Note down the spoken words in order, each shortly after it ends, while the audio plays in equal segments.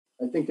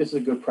I think this is a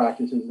good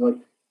practice, is like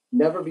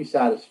never be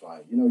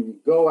satisfied. You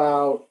go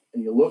out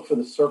and you look for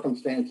the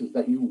circumstances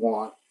that you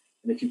want.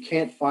 And if you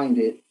can't find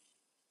it,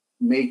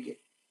 make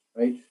it,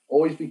 right?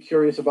 Always be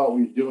curious about what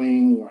you're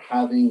doing or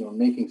having or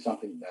making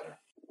something better.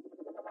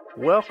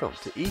 Welcome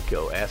to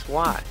EECO Ask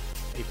Why,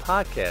 a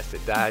podcast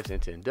that dives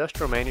into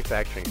industrial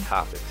manufacturing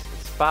topics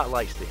and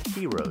spotlights the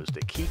heroes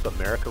that keep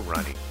America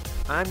running.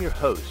 I'm your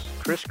host,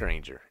 Chris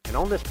Granger, and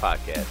on this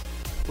podcast,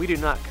 we do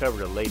not cover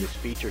the latest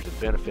features and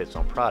benefits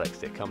on products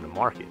that come to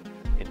market.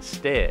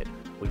 Instead,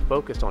 we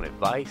focus on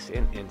advice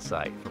and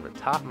insight from the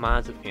top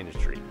minds of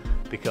industry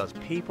because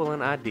people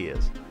and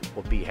ideas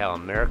will be how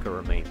America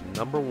remains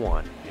number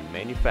one in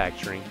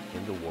manufacturing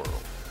in the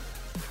world.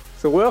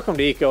 So welcome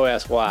to EECO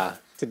Ask Why.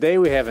 Today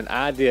we have an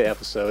idea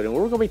episode, and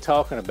what we're going to be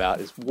talking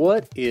about is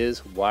what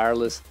is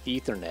wireless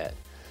Ethernet.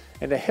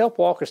 And to help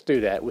walk us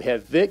through that, we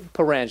have Vic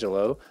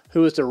Perangelo,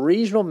 who is the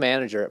regional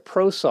manager at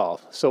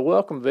ProSoft. So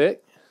welcome,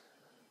 Vic.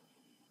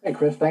 Hey,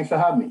 Chris. Thanks for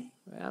having me.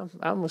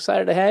 I'm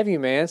excited to have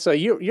you, man. So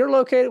you're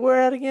located where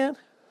at again?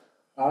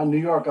 New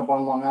York, up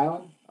on Long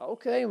Island.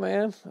 Okay,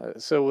 man.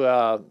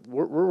 So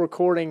we're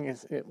recording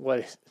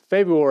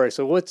February.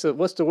 So what's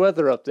the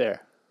weather up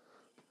there?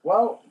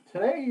 Well,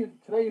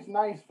 today's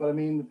nice, but I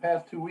mean the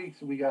past 2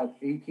 weeks we got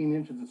 18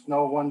 inches of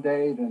snow one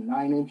day, then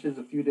 9 inches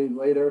a few days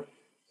later.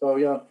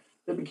 So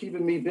they've been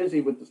keeping me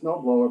busy with the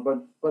snowblower.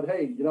 But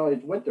hey,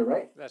 it's winter,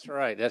 right? That's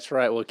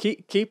right. Well,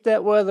 keep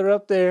that weather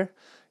up there.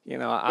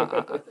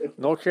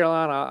 North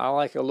Carolina, I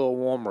like it a little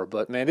warmer,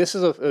 but man, this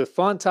is a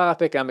fun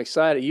topic. I'm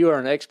excited. You are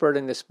an expert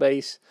in this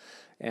space,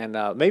 and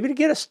maybe to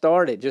get us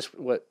started, just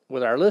with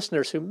our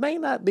listeners who may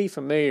not be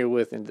familiar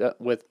with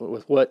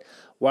what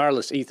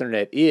wireless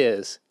Ethernet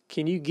is,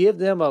 can you give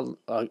them a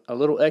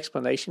little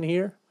explanation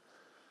here?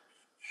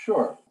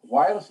 Sure.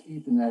 Wireless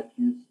Ethernet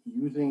is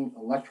using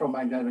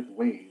electromagnetic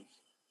waves,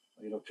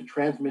 to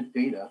transmit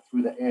data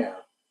through the air,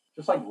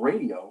 just like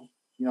radio.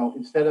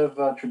 Instead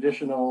of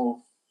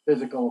traditional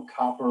physical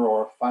copper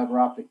or fiber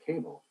optic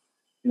cable.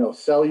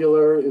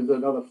 Cellular is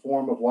another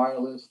form of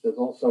wireless. There's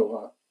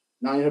also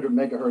 900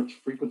 megahertz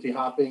frequency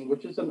hopping,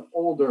 which is an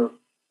older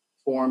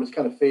form. It's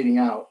kind of fading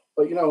out.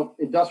 But,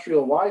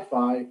 industrial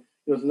Wi-Fi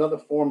is another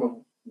form of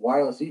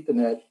wireless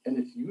Ethernet, and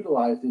it's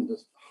utilized in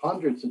just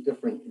hundreds of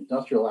different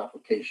industrial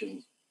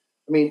applications.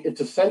 I mean,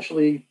 it's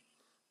essentially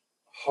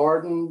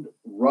hardened,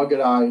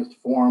 ruggedized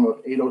form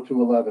of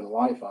 802.11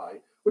 Wi-Fi,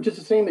 which is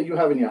the same that you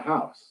have in your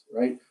house,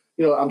 right?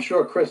 I'm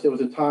sure, Chris, there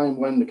was a time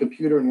when the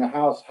computer in your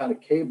house had an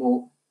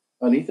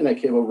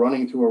Ethernet cable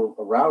running to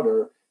a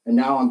router, and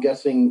now I'm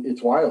guessing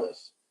it's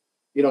wireless.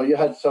 You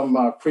had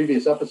some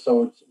previous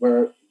episodes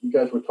where you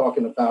guys were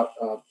talking about,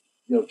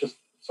 just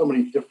so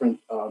many different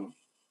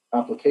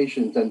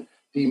applications and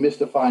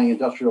demystifying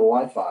industrial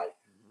Wi-Fi.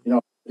 I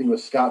think it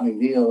was Scott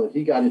McNeil, and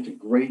he got into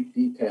great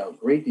detail.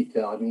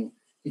 I mean,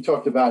 he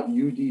talked about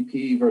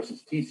UDP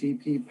versus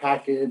TCP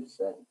packets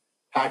and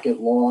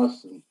packet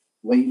loss and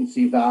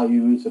latency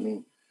values. I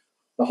mean,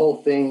 the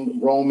whole thing,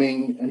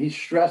 roaming, and he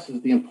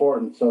stresses the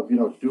importance of,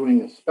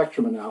 doing a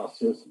spectrum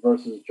analysis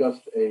versus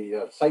just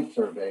a site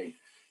survey.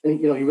 And,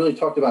 he really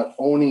talked about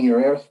owning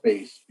your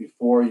airspace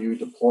before you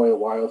deploy a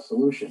wireless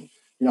solution.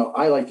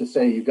 I like to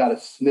say you've got to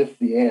sniff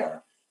the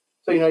air.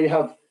 So, you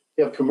have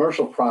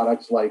commercial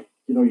products like,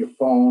 your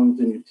phones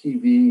and your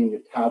TV and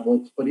your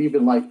tablets, but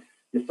even like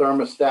your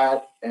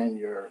thermostat and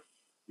your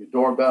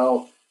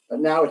doorbell.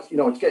 And now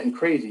it's getting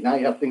crazy. Now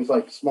you have things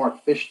like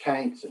smart fish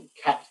tanks and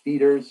cat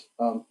feeders.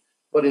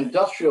 But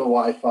industrial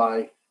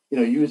Wi-Fi,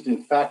 used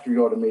in factory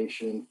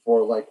automation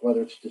for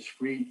whether it's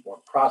discrete or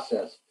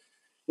process,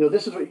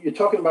 this is what you're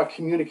talking about: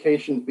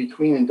 communications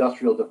between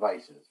industrial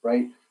devices,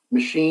 right?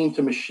 Machine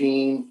to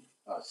machine,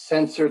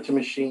 sensor to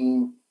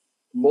machine,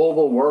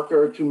 mobile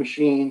worker to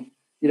machine,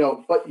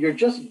 but you're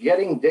just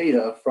getting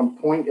data from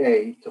point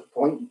A to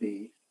point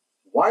B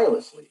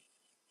wirelessly,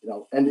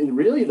 and in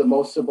really the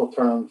most simple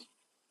terms,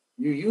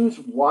 you use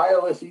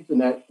wireless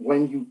Ethernet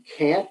when you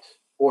can't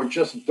or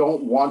just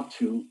don't want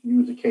to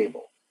use a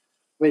cable.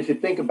 I mean, if you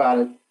think about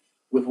it,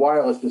 with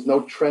wireless, there's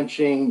no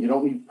trenching. You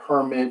don't need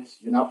permits.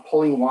 You're not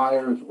pulling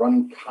wires,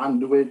 running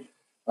conduit.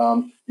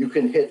 You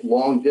can hit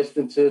long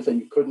distances that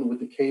you couldn't with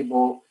the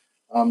cable,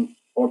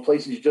 or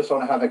places you just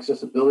don't have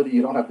accessibility.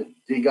 You don't have to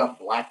dig up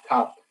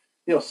blacktop.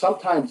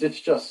 Sometimes it's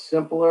just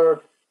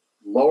simpler,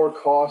 lower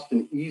cost,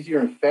 and easier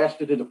and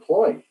faster to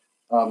deploy.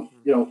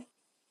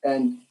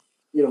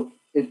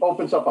 It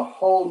opens up a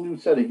whole new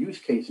set of use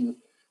cases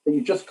that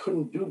you just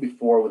couldn't do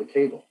before with a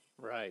cable.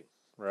 Right.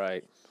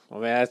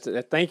 Well, man,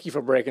 thank you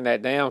for breaking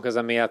that down, because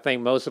I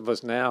think most of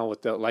us now,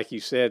 like you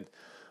said,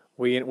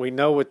 we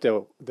know what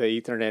the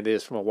Ethernet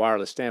is from a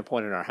wireless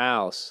standpoint in our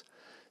house.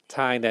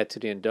 Tying that to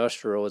the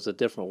industrial is a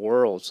different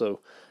world. So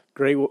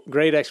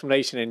great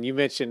explanation. And you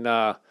mentioned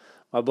my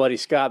buddy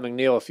Scott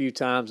McNeil a few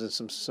times in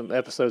some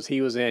episodes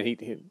he was in.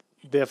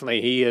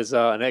 He is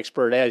an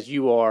expert, as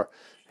you are,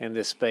 in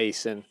this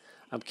space. And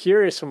I'm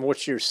curious, from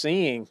what you're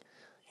seeing,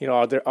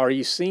 are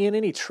you seeing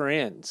any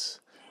trends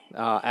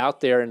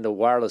out there in the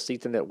wireless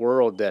Ethernet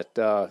world that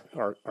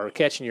are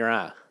catching your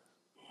eye?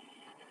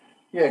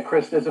 Yeah,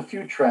 Chris, there's a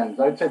few trends.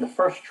 I'd say the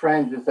first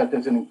trend is that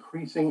there's an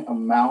increasing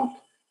amount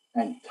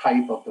and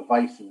type of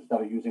devices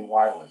that are using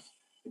wireless.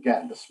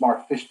 Again, the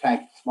smart fish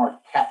tank, the smart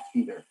cat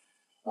feeder,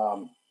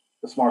 um,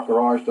 the smart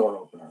garage door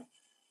opener.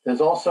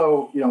 There's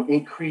also,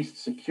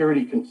 increased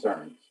security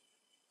concerns,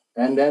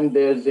 and then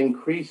there's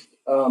increased,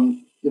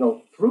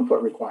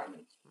 throughput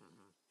requirements.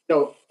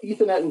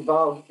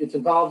 Ethernet it's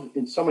involved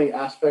in so many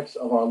aspects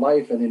of our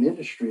life and in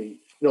industry.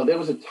 There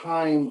was a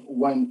time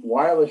when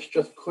wireless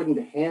just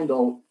couldn't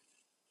handle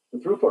the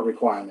throughput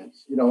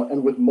requirements,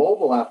 and with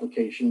mobile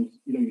applications,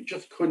 you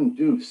just couldn't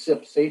do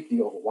SIP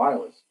safety over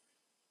wireless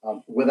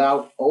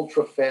without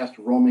ultra fast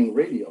roaming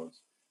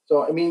radios.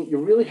 So, I mean, you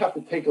really have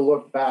to take a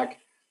look back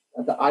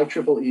at the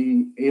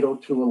IEEE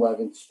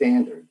 802.11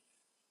 standard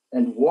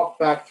and walk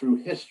back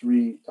through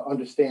history to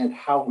understand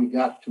how we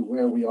got to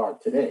where we are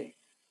today.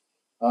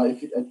 I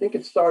think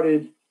it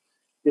started,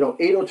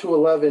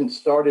 802.11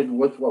 started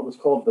with what was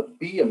called the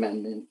B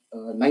Amendment,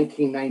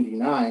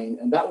 1999,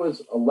 and that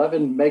was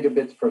 11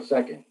 megabits per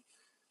second.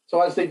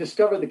 So as they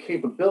discovered the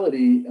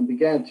capability and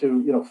began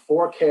to,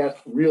 forecast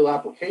real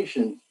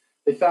applications,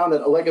 they found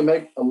that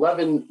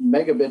 11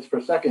 megabits per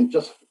second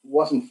just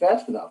wasn't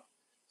fast enough.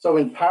 So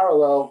in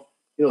parallel,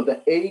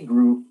 the A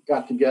group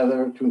got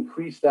together to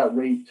increase that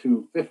rate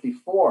to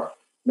 54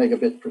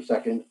 megabits per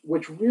second,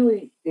 which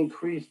really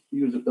increased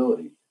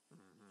usability.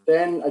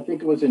 Then I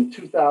think it was in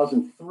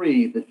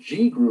 2003, the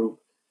G group,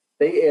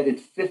 they added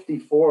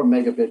 54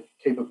 megabit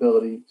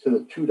capability to the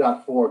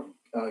 2.4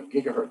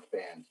 gigahertz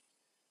band.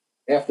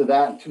 After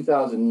that, in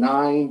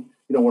 2009,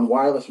 when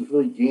wireless was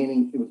really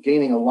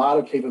gaining a lot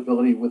of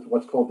capability with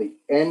what's called the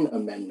N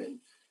Amendment.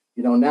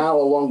 Now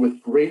along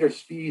with greater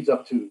speeds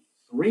up to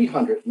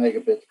 300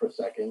 megabits per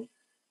second,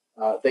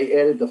 they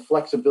added the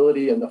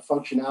flexibility and the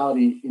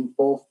functionality in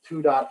both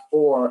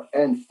 2.4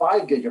 and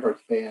 5 gigahertz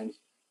bands.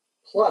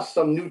 Plus,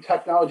 some new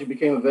technology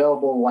became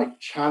available like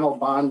channel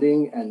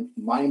bonding and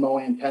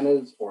MIMO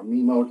antennas, or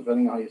MIMO,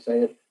 depending on how you say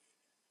it.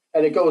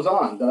 And it goes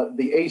on.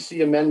 The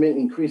AC amendment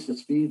increased the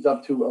speeds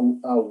up to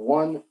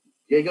 1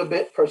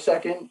 gigabit per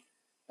second.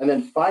 And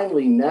then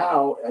finally,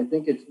 now, I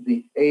think it's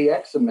the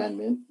AX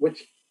amendment,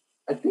 which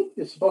I think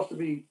is supposed to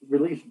be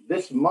released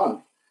this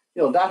month.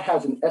 That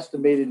has an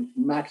estimated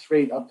max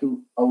rate up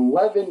to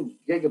 11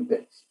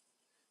 gigabits.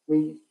 I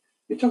mean,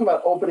 you're talking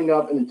about opening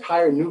up an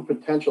entire new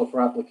potential for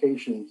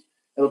applications.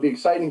 It'll be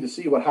exciting to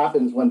see what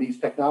happens when these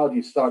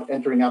technologies start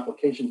entering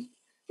applications,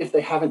 if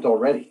they haven't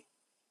already.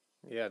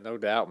 Yeah, no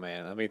doubt,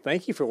 man. I mean,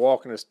 thank you for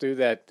walking us through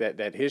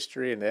that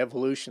history and the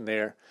evolution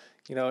there.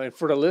 And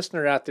for the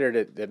listener out there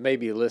that may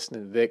be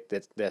listening, Vic,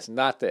 that's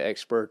not the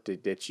expert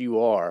that you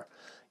are,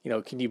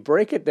 can you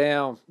break it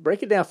down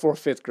for a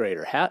fifth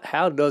grader?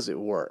 How does it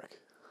work?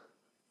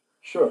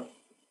 Sure.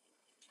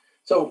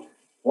 So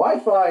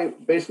Wi-Fi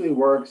basically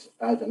works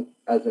as an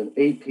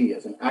AP,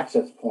 as an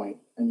access point,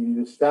 and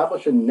you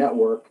establish a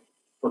network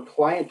for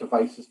client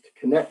devices to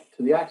connect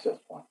to the access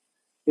point.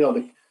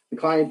 The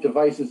client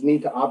devices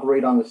need to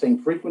operate on the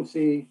same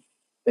frequency.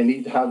 They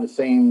need to have the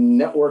same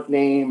network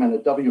name and a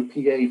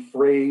WPA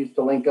phrase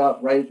to link up,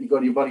 right? You go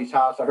to your buddy's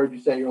house. I heard you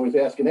say you're always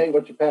asking, hey,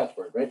 what's your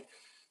password, right?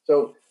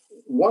 So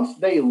once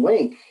they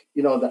link,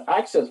 the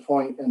access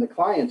point and the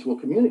clients will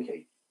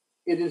communicate.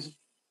 It is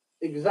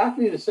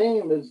exactly the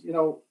same as,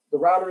 the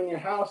router in your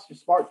house, your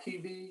smart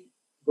TV,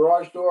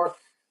 garage door.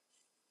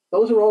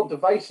 Those are all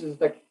devices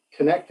that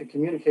connect to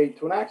communicate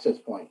to an access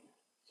point.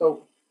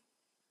 So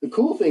the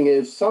cool thing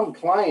is some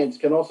clients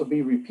can also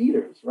be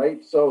repeaters,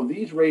 right? So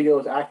these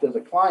radios act as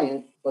a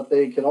client, but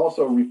they can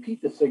also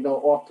repeat the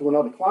signal off to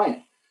another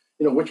client,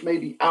 which may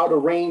be out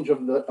of range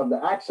of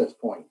the access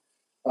point.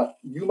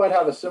 You might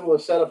have a similar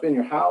setup in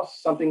your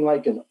house, something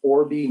like an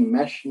Orbi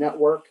mesh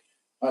network.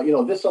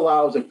 This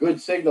allows a good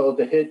signal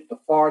to hit the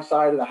far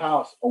side of the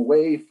house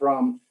away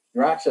from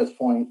your access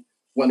point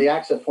when the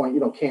access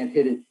point, can't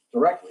hit it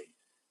directly.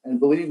 And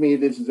believe me,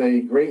 this is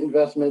a great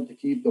investment to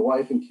keep the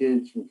wife and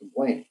kids from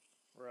complaining.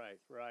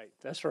 Right.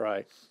 That's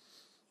right.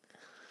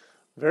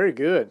 Very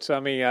good. So, I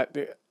mean,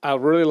 I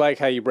really like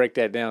how you break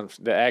that down,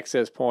 the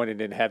access point, and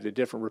then have the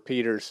different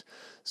repeaters.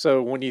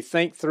 So when you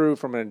think through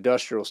from an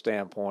industrial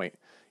standpoint,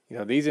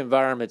 these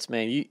environments,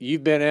 man,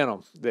 you've been in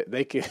them.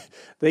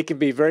 They can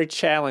be very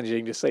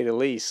challenging, to say the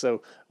least.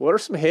 So what are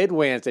some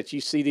headwinds that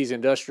you see these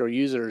industrial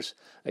users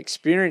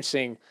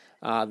experiencing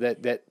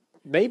that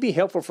may be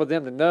helpful for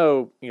them to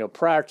know,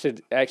 prior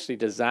to actually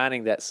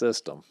designing that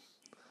system?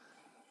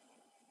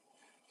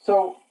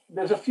 So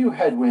there's a few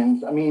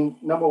headwinds. I mean,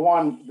 number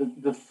one,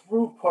 the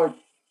throughput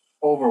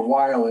over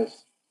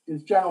wireless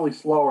is generally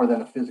slower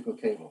than a physical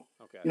cable.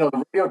 Okay.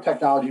 The radio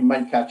technology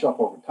might catch up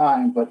over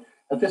time, but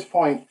at this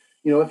point,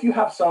 if you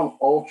have some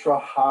ultra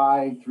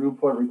high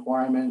throughput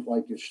requirement,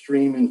 like you're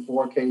streaming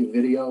 4K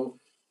video,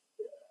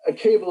 a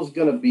cable is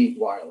going to beat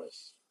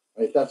wireless,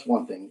 right? That's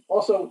one thing.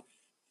 Also,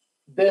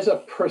 there's a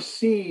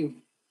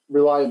perceived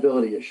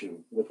reliability issue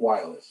with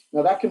wireless.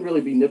 Now, that can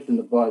really be nipped in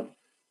the bud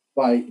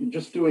by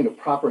just doing a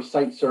proper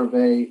site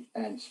survey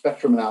and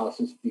spectrum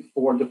analysis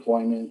before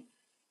deployment.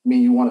 I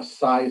mean, you want to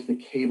size the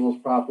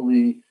cables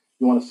properly.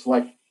 You want to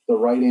select the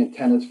right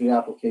antennas for the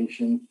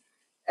application.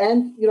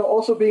 And,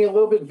 also being a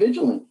little bit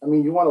vigilant. I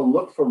mean, you want to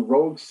look for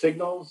rogue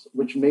signals,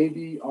 which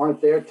maybe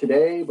aren't there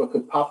today, but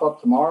could pop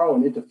up tomorrow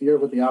and interfere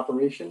with the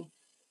operation.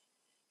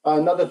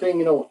 Another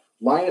thing,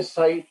 line of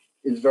sight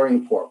is very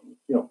important.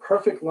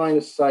 Perfect line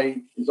of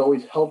sight is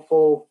always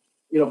helpful,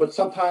 but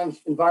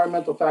sometimes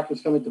environmental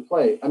factors come into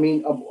play. I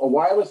mean, a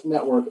wireless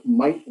network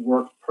might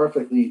work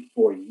perfectly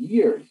for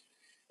years,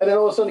 and then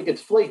all of a sudden it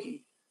gets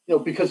flaky,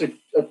 because a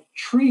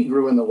tree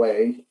grew in the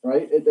way,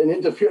 right, and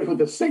interfered with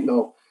the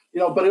signal.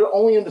 But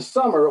only in the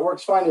summer. It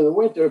works fine in the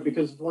winter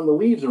because when the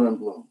leaves are in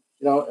bloom.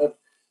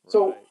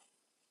 So Right.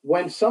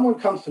 when someone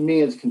comes to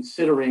me and is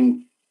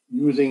considering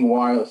using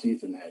wireless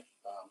Ethernet,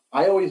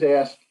 I always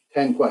ask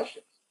 10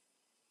 questions.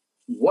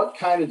 What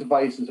kind of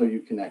devices are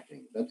you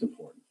connecting? That's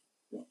important.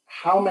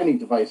 How many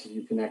devices are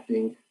you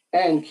connecting?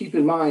 And keep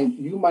in mind,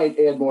 you might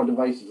add more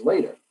devices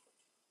later.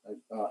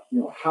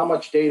 How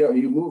much data are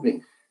you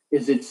moving?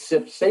 Is it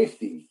SIP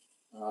safety?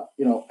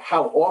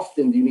 How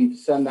often do you need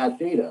to send that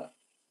data?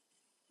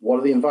 What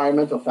are the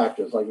environmental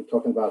factors, like we're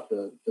talking about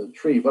the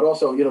tree? But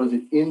also, is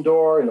it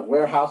indoor in a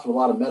warehouse with a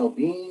lot of metal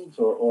beams,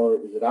 or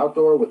is it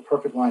outdoor with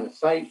perfect line of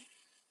sight?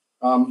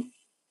 And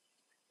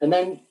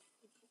then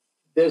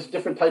there's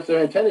different types of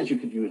antennas you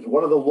could use.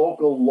 What are the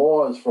local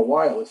laws for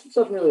wireless? It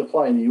doesn't really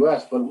apply in the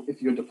U.S., but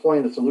if you're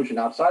deploying the solution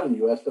outside of the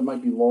U.S., there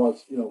might be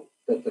laws,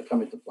 that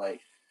come into play.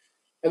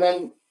 And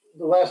then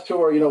the last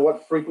two are,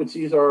 what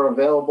frequencies are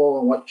available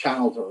and what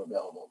channels are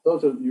available.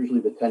 Those are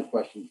usually the 10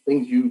 questions,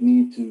 things you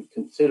need to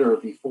consider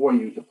before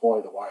you deploy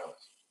the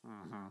wireless.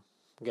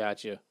 Mm-hmm.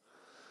 Gotcha.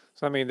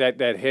 So, I mean, that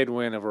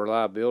headwind of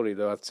reliability,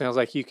 though, it sounds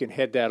like you can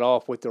head that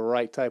off with the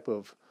right type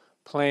of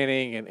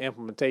planning and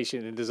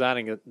implementation and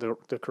designing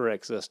the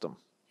correct system.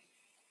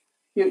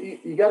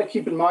 You got to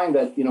keep in mind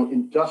that,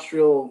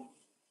 industrial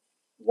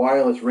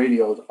wireless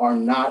radios are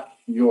not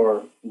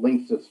your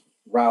Linksys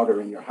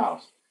router in your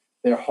house.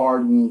 They're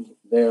hardened.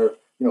 They're,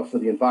 for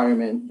the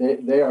environment.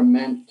 They are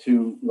meant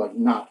to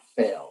not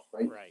fail,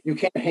 right? You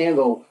can't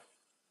handle,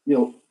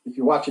 if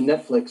you're watching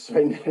Netflix,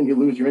 right, and you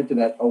lose your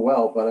internet, oh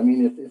well. But I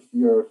mean,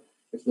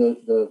 if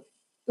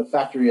the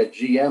factory at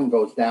GM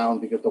goes down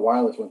because the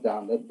wireless went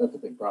down, that's a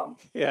big problem.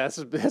 Yeah,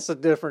 that's a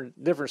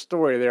different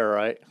story there,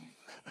 right?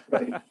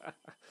 Right.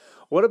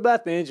 What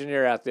about the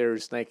engineer out there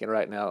who's thinking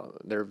right now,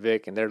 they're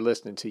Vic, and they're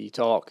listening to you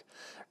talk,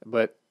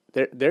 but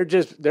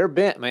they're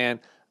bent, man.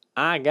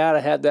 I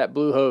gotta have that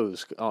blue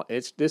hose.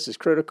 This is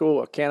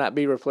critical. It cannot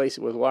be replaced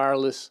with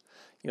wireless.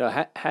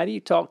 How do you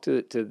talk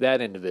to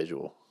that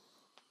individual?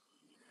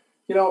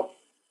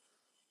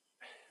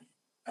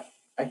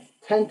 I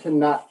tend to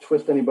not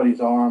twist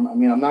anybody's arm. I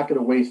mean, I'm not going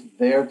to waste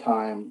their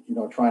time,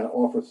 trying to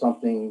offer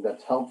something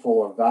that's helpful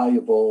or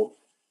valuable,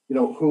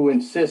 who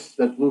insists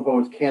that blue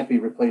hose can't be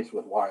replaced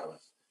with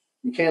wireless.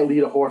 You can't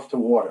lead a horse to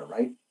water,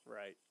 right?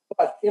 Right.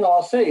 But,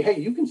 I'll say, hey,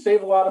 you can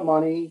save a lot of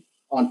money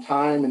on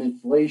time and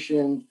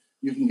installation.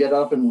 You can get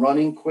up and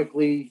running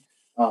quickly.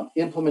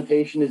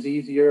 Implementation is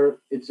easier.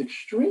 It's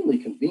extremely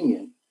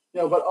convenient,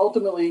 but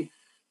ultimately,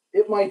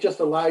 it might just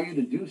allow you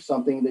to do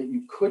something that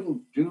you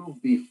couldn't do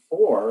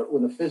before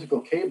with a physical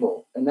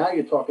cable. And now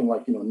you're talking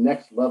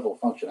next level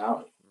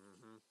functionality.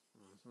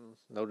 Mm-hmm. Mm-hmm.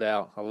 No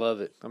doubt. I love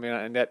it. I mean,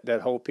 and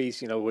that whole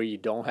piece, where you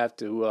don't have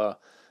to,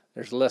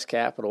 there's less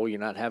capital. You're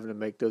not having to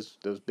make those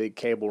big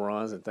cable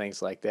runs and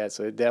things like that.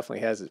 So it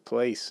definitely has its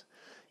place.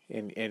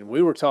 And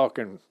we were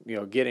talking,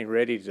 getting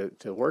ready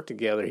to work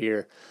together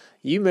here.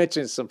 You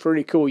mentioned some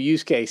pretty cool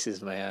use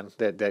cases, man,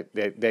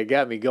 that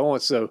got me going.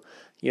 So,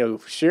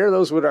 share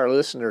those with our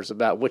listeners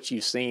about what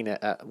you've seen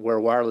where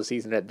wireless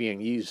Ethernet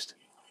being used.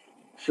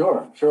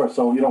 Sure.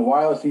 So,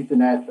 wireless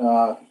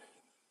Ethernet,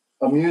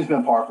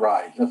 amusement park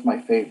rides, that's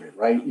my favorite,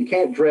 right? You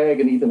can't drag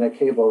an Ethernet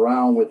cable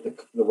around with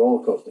the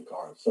roller coaster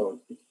cars. So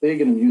it's big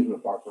in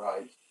amusement park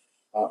rides.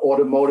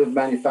 Automotive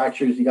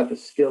manufacturers, you got the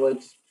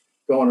skillets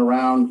going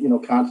around,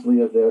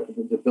 constantly as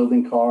they're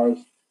building cars.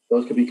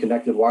 Those could be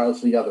connected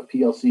wirelessly. You have a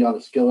PLC on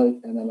the skillet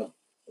and then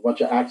a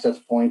bunch of access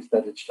points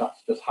that it's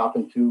just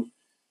hopping to.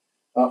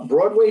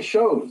 Broadway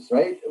shows,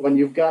 right? When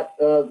you've got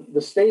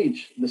the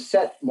stage, the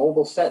set,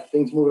 mobile set,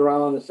 things moving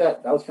around on the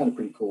set, that was kind of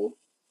pretty cool.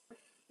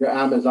 Your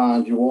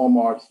Amazons, your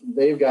Walmarts,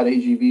 they've got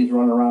AGVs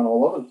running around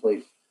all over the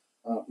place.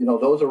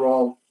 Those are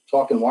all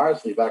talking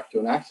wirelessly back to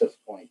an access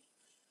point.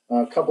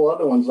 A couple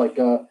other ones like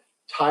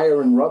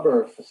tire and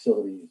rubber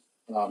facilities.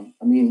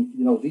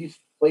 These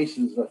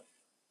places,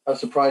 I was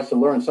surprised to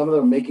learn, some of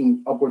them are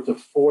making upwards of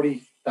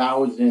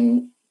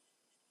 40,000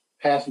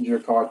 passenger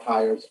car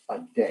tires a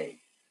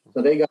day.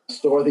 So they got to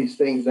store these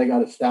things, they got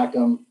to stack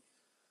them.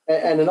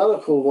 And another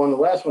cool one, the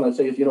last one I'd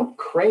say is,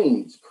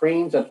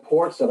 cranes at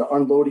ports that are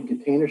unloading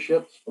containers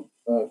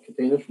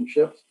from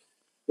ships,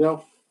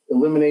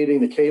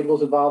 eliminating the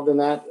cables involved in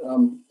that.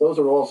 Those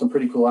are all some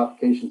pretty cool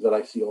applications that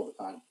I see all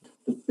the time.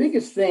 The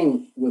biggest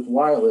thing with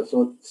wireless,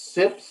 so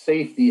SIP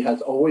safety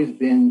has always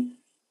been,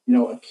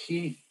 a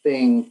key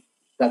thing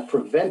that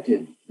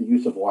prevented the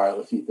use of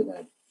wireless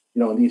Ethernet,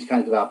 in these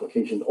kinds of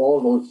applications, all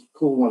of those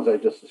cool ones I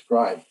just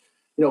described.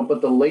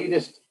 But the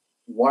latest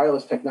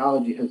wireless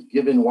technology has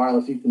given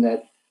wireless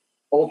Ethernet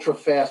ultra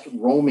fast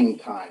roaming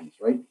times,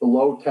 right?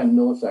 Below 10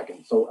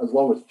 milliseconds, so as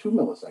low as 2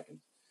 milliseconds.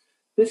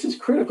 This is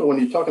critical when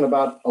you're talking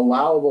about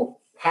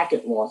allowable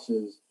packet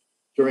losses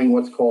during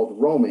what's called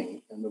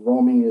roaming. And the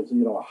roaming is,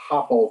 a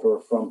hop over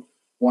from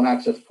one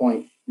access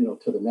point,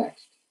 to the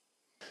next.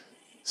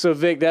 So,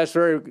 Vic, that's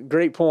very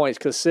great points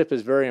because SIP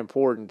is very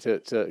important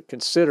to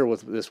consider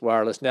with this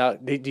wireless. Now,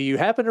 do you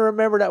happen to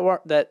remember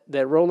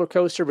that roller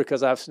coaster?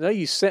 Because I know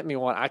you sent me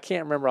one. I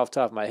can't remember off the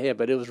top of my head,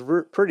 but it was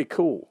pretty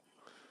cool.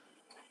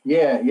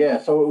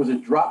 Yeah. So it was a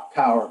drop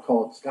tower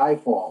called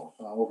Skyfall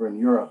over in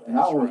Europe. And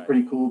that one was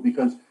pretty cool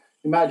because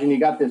imagine you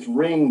got this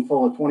ring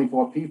full of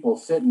 24 people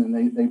sitting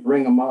and they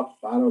bring them up,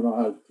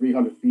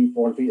 300 feet,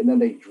 400 feet, and then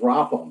they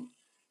drop them.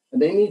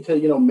 And they need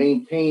to,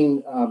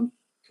 maintain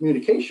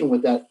communication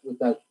with that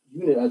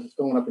unit as it's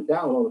going up and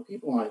down with all the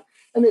people on it.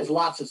 And there's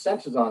lots of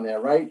sensors on there,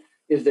 right?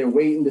 Is there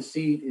weight in the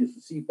seat? Is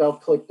the seatbelt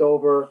clicked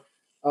over?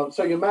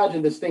 So you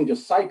imagine this thing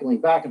just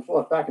cycling back and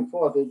forth,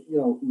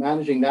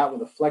 managing that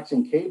with a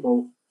flexing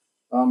cable.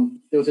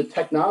 There was a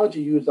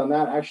technology used on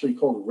that actually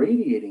called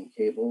radiating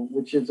cable,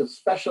 which is a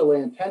special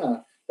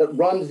antenna that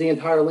runs the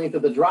entire length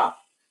of the drop.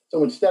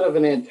 So instead of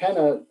an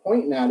antenna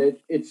pointing at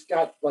it, it's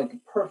got like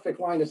a perfect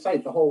line of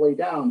sight the whole way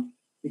down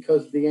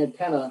because the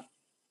antenna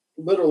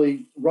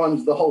literally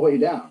runs the whole way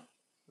down.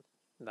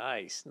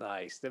 Nice.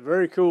 They're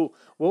very cool.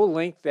 We'll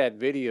link that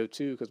video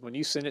too, because when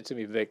you sent it to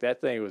me, Vic,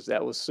 that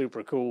was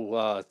super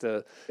cool.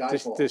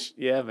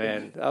 Yeah,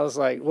 man. I was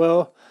like,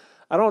 well,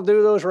 I don't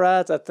do those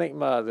rides. I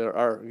think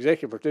our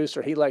executive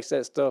producer, he likes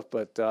that stuff,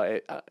 but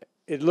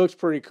it looks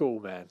pretty cool,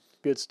 man.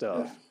 Good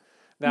stuff. Yeah.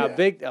 Now,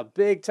 a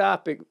big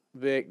topic,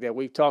 Vic, that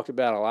we've talked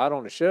about a lot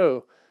on the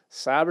show,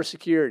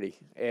 cybersecurity.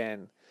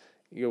 And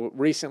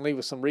recently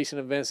with some recent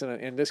events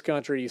in this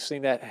country, you've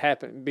seen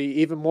that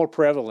be even more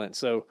prevalent.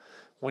 So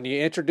when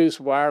you introduce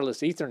wireless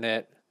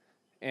Ethernet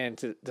and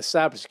the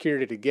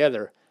cybersecurity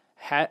together,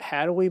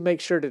 how do we make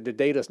sure that the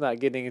data is not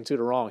getting into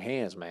the wrong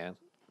hands, man?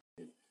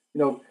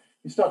 You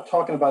start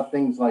talking about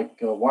things like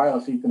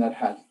wireless Ethernet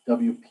has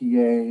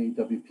WPA,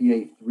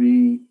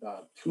 WPA3,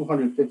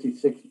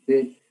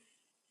 256-bit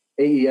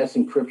AES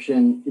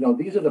encryption.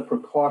 These are the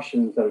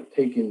precautions that are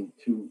taken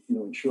to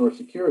ensure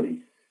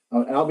security.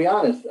 And I'll be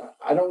honest,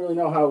 I don't really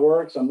know how it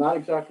works. I'm not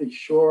exactly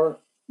sure,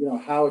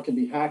 how it can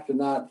be hacked or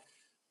not.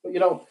 But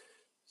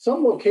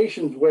some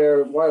locations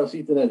where wireless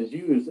Ethernet is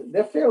used,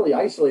 they're fairly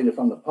isolated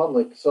from the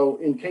public. So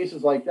in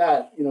cases like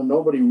that,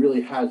 nobody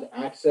really has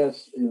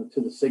access,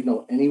 to the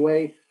signal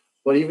anyway.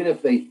 But even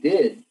if they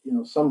did,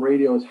 some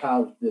radios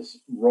have this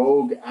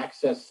rogue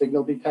access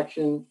signal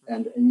detection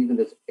and even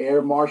this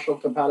air marshal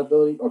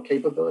compatibility or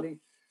capability.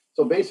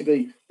 So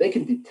basically, they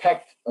can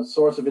detect a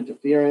source of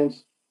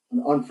interference,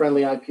 an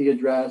unfriendly IP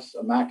address,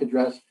 a MAC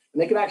address, and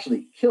they can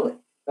actually kill it.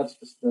 That's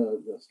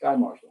the sky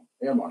marshal,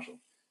 air marshal.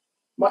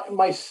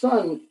 My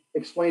son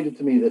explained it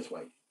to me this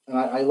way, and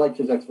I liked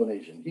his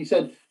explanation. He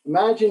said,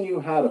 imagine you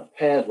had a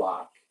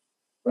padlock,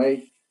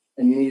 right?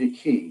 And you need a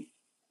key,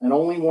 and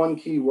only one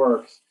key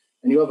works,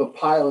 and you have a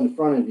pile in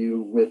front of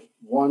you with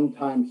 1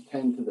 times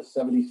 10 to the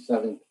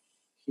 77th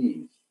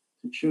keys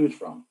to choose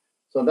from.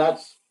 So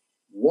that's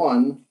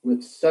 1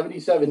 with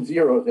 77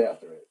 zeros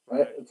after it,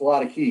 right? It's a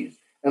lot of keys,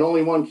 and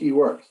only one key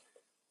works.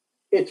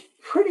 It's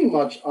pretty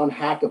much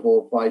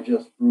unhackable by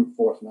just brute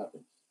force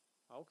methods.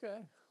 Okay.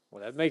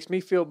 Well, that makes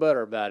me feel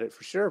better about it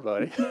for sure,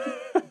 buddy.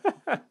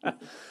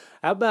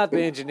 How about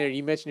the engineer?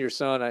 You mentioned your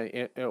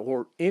son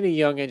or any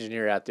young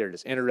engineer out there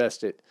that's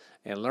interested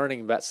in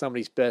learning about some of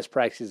these best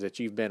practices that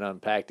you've been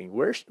unpacking.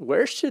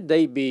 Where should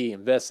they be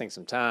investing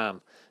some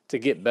time to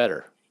get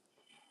better?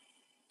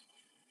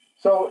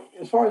 So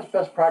as far as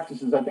best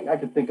practices, I think I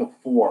could think of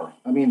 4.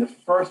 I mean, the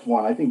first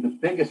one, I think the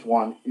biggest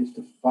one is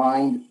to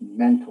find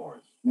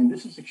mentors. I mean,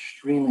 this is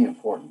extremely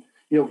important.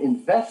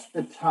 Invest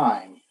the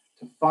time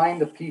to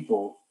find the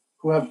people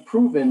who have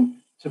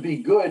proven to be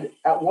good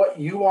at what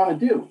you want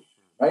to do,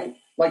 right?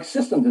 Like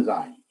system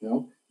design,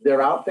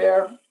 they're out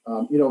there.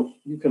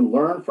 You can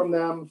learn from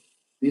them.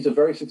 These are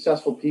very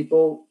successful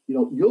people.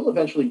 You'll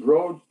eventually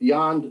grow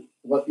beyond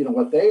what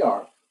they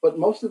are, but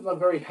most of them are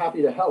very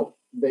happy to help.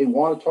 They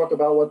want to talk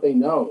about what they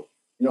know,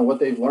 what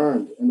they've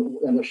learned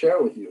and to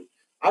share with you.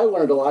 I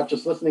learned a lot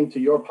just listening to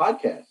your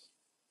podcast.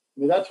 I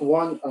mean, that's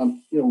one,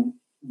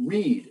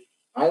 read.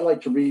 I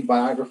like to read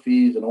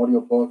biographies and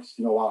audiobooks,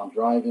 while I'm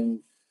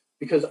driving,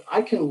 because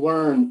I can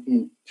learn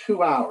in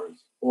 2 hours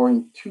or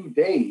in 2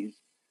 days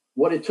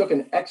what it took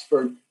an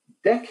expert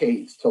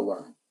decades to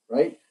learn,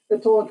 right?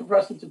 It's all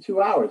compressed into 2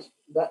 hours.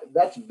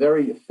 That's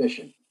very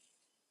efficient.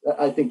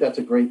 I think that's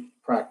a great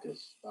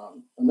practice.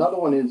 Another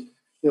one is,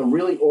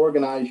 really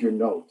organize your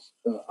notes.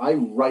 I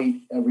write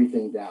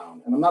everything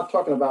down. And I'm not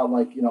talking about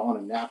on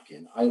a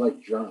napkin. I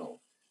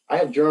journal. I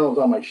have journals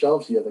on my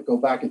shelves here that go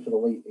back into the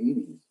late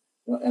 80s.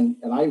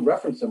 And I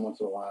reference them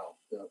once in a while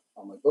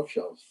on my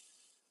bookshelves.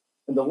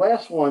 And the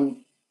last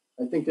one,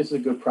 I think this is a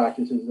good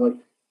practice, is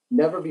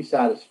never be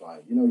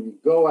satisfied. You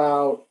go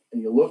out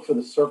and you look for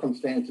the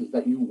circumstances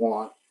that you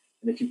want.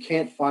 And if you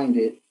can't find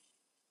it,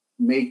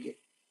 make it.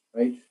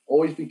 right?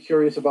 Always be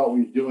curious about what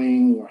you're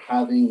doing or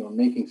having or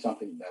making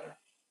something better.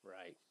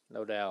 Right,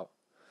 no doubt.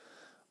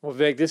 Well,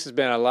 Vic, this has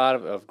been a lot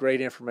of great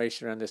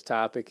information on this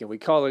topic, and we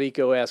call it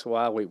EECO Ask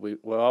Why.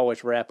 We'll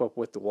always wrap up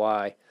with the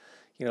why.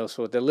 So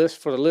for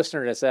the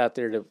listener that's out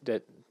there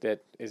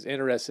that is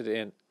interested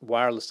in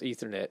wireless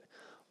Ethernet,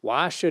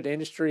 why should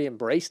industry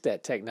embrace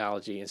that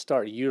technology and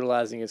start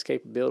utilizing its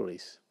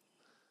capabilities?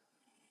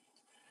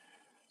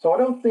 So I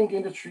don't think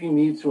industry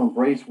needs to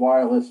embrace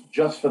wireless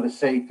just for the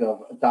sake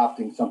of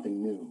adopting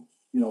something new.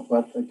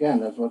 But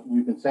again, that's what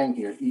we've been saying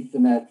here.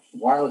 Ethernet,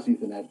 wireless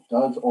Ethernet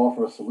does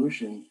offer a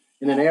solution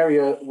in an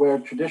area where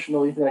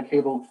traditional Ethernet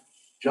cable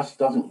just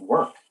doesn't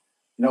work.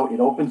 It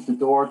opens the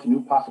door to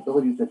new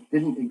possibilities that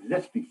didn't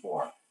exist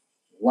before,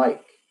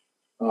 like,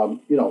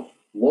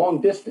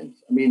 long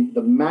distance. I mean,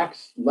 the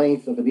max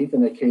length of an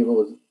Ethernet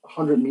cable is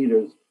 100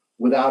 meters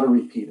without a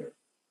repeater.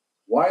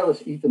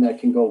 Wireless Ethernet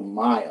can go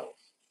miles,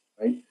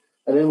 right?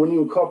 And then when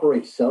you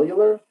incorporate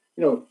cellular,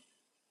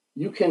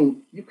 you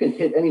can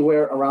hit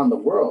anywhere around the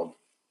world.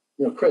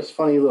 Chris,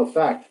 funny little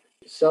fact,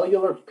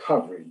 cellular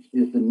coverage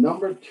is the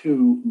number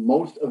 2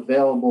 most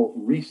available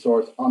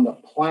resource on the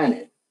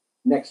planet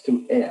next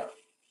to air.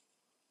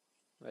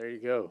 There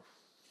you go.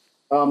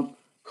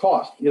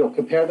 Cost,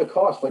 compare the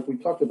cost like we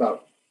talked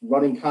about,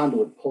 running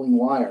conduit, pulling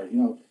wire,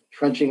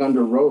 trenching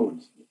under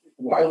roads.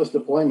 Wireless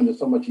deployment is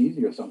so much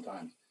easier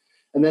sometimes.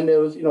 And then there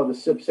was, the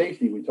SIP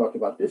safety we talked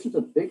about. This is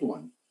a big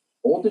one.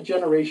 Older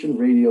generation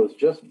radios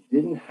just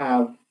didn't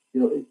have,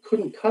 it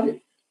couldn't cut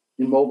it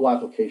in mobile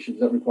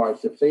applications that require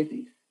SIP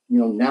safety.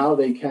 Now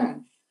they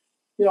can.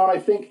 And I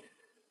think,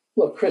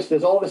 look, Chris,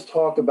 there's all this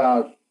talk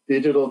about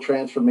digital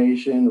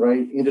transformation,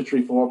 right?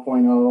 Industry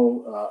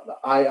 4.0, the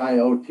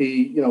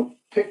IIoT,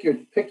 pick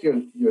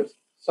your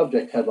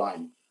subject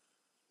headline.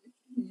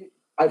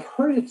 I've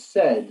heard it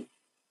said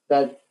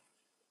that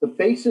the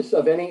basis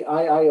of any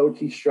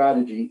IIoT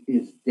strategy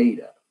is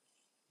data.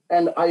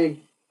 And I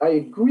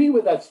agree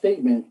with that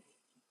statement,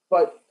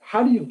 but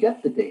how do you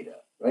get the data,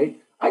 right?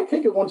 I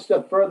take it one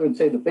step further and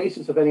say the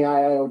basis of any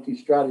IIoT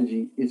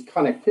strategy is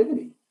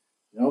connectivity.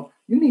 You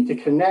need to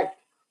connect,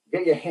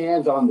 get your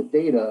hands on the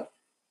data,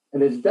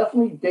 and there's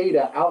definitely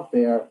data out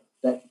there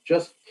that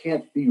just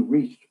can't be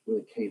reached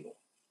with a cable.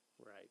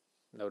 Right,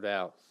 no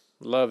doubt.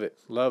 Love it.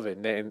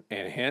 And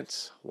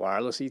hence,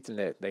 wireless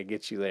Ethernet, they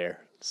get you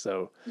there.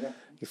 So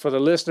for the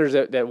listeners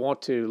that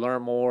want to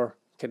learn more,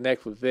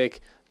 connect with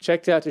Vic,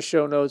 check out the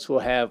show notes. We'll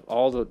have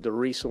all the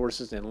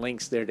resources and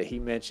links there that he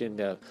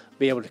mentioned.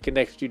 Be able to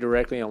connect with you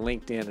directly on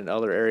LinkedIn and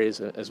other areas,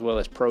 as well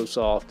as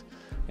ProSoft.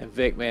 And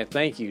Vic, man,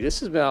 thank you. This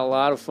has been a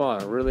lot of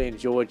fun. I really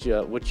enjoyed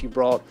what you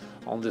brought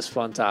on this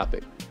fun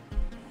topic.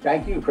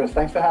 Thank you, Chris.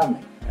 Thanks for having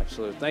me.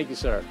 Absolutely. Thank you,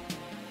 sir.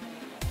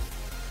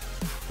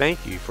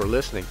 Thank you for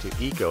listening to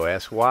EECO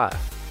Ask Why.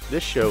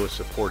 This show is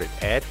supported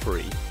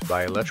ad-free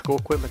by Electrical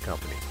Equipment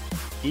Company.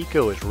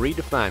 EECO is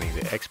redefining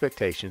the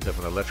expectations of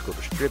an electrical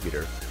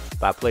distributor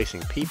by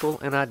placing people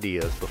and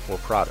ideas before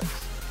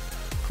products.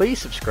 Please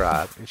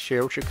subscribe and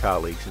share with your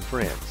colleagues and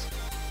friends.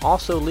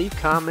 Also, leave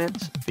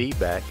comments,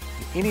 feedback,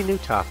 and any new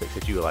topics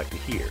that you would like to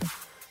hear.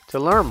 To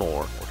learn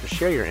more or to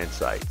share your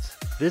insights,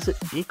 visit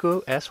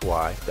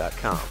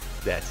eecosky.com.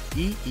 That's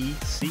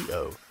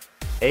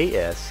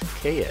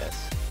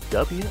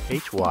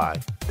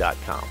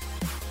EECOASKSWHY.com.